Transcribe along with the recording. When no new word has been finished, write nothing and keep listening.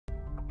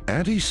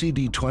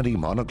Anti-CD20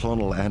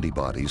 monoclonal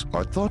antibodies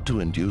are thought to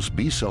induce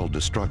B-cell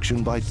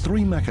destruction by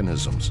three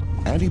mechanisms: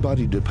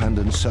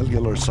 antibody-dependent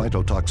cellular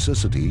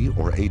cytotoxicity,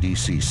 or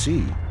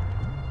ADCC,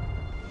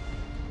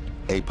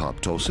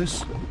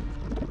 apoptosis,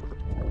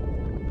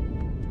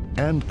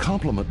 and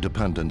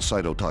complement-dependent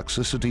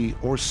cytotoxicity,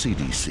 or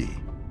CDC.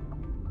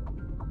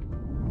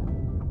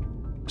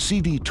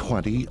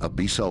 CD20, a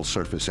B-cell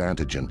surface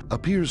antigen,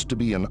 appears to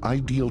be an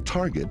ideal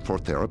target for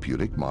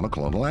therapeutic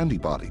monoclonal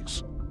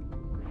antibodies.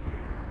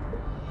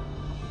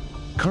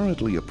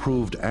 Currently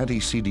approved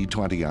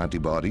anti-CD20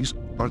 antibodies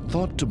are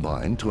thought to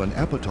bind to an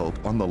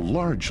epitope on the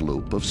large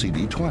loop of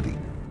CD20,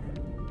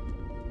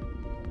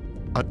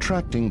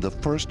 attracting the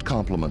first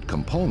complement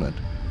component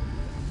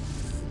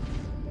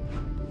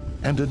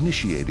and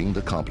initiating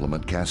the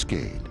complement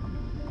cascade.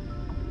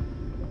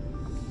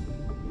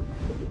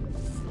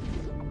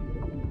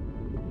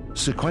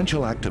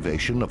 Sequential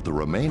activation of the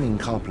remaining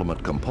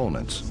complement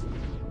components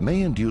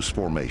may induce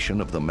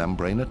formation of the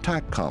membrane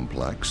attack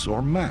complex,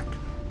 or MAC.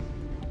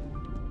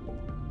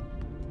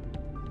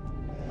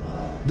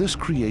 This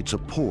creates a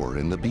pore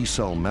in the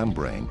B-cell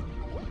membrane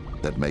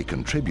that may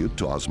contribute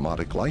to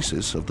osmotic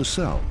lysis of the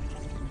cell.